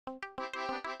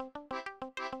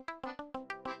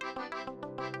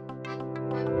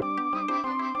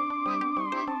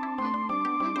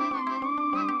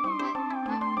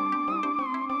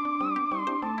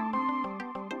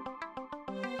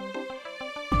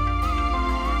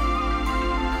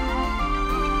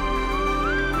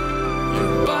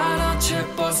chip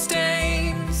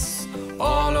stains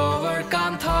all over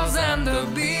Kanthas and the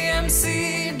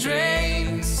BMC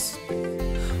drains.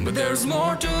 But there's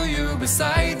more to you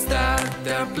besides that.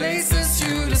 There are places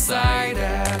you decide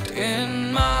at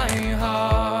in my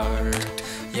heart.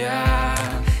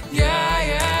 Yeah, yeah,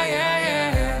 yeah, yeah,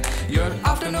 yeah. Your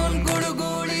afternoon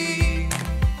gudi,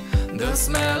 the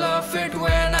smell of it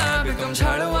when I become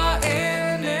chhalwa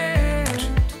in it.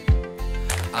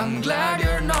 I'm glad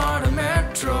you're not a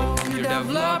metro. You're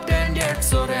developed and yet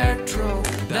so retro.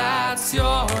 That's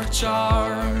your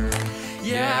charm.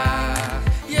 Yeah,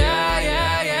 yeah,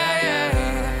 yeah, yeah,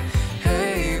 yeah.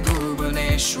 Hey,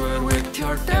 Bhubaneswar, with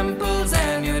your temples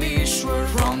and your Ishwar,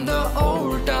 from the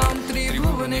old town,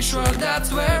 Bhubaneswar,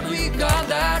 that's where we got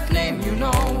that name, you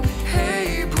know.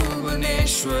 Hey,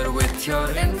 Bhubaneswar, with your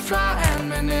infra and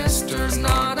ministers,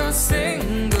 not a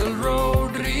single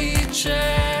road reaches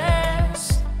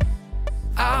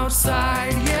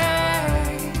outside, yeah,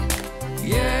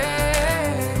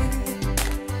 yeah,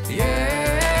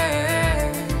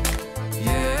 yeah,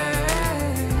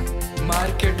 yeah.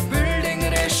 Market building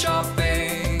re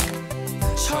shopping,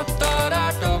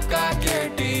 chhatara toka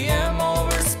KTM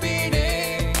over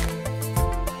speeding.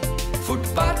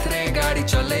 Footpath re gaadi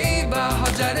chaleba,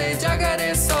 hajare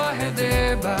jagare sahe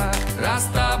deba,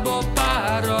 rasta bo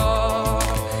paro,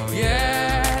 yeah.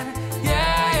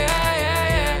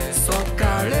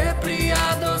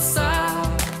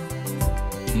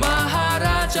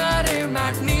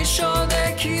 Matinee show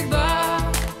dekhiba,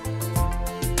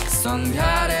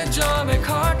 sandhyare jame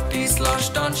khatti,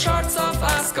 sloshed on shots of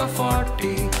Aska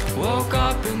 40, woke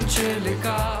up in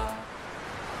Chilika.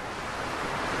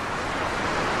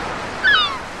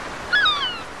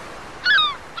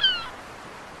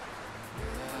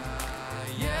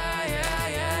 Yeah, yeah,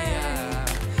 yeah, yeah.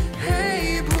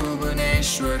 Hey,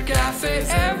 Bhubaneswar Cafe,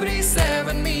 every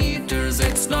 7 meters,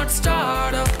 it's not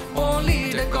startup,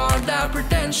 only record that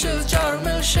pretentious jar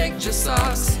milkshake just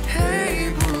us.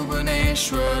 Hey,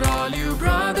 Bhubaneswar, all you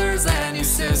brothers and you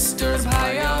sisters,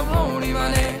 bhaiya bhoni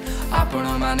mane,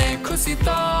 apna mane khushi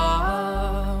to.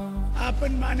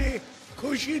 Apan mane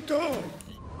khushi to.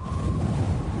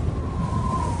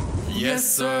 Yes,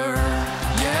 sir.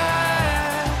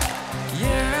 Yeah,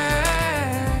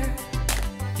 yeah,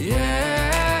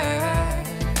 yeah,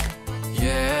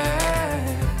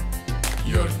 yeah.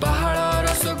 Your Baghar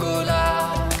Rasgulla,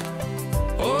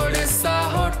 Odisha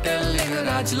Hotel,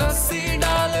 Raj Lassi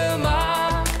Dalma.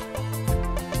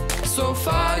 So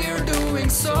far you're doing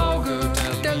so good.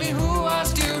 Tell me who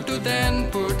asked you to then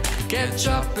put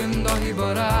ketchup in dahi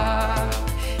bara.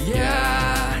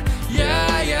 Yeah,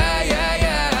 yeah, yeah, yeah,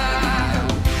 yeah.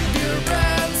 Dear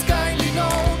friends, kindly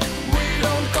note, we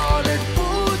don't call it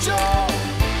pujo.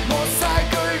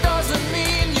 Motorcycle doesn't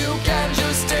mean you can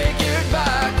just take it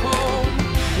back home.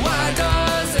 Why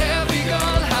does every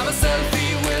girl have a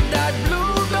selfie with that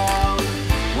blue dog?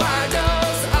 Why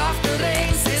does after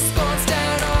rain Ciscon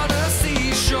stand on a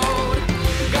seashore?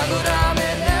 Gaguram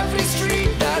in every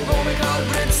street, that Bhumikal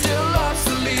bridge still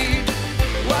obsolete.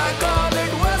 Why call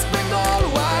it West Bengal?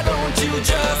 Why don't you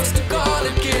just call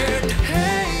it kid?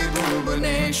 Hey,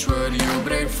 Bhubaneswar, you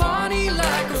brave funny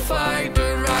like a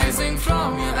fighter, rising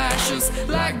from your ashes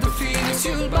like the phoenix.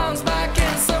 You'll bounce back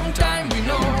and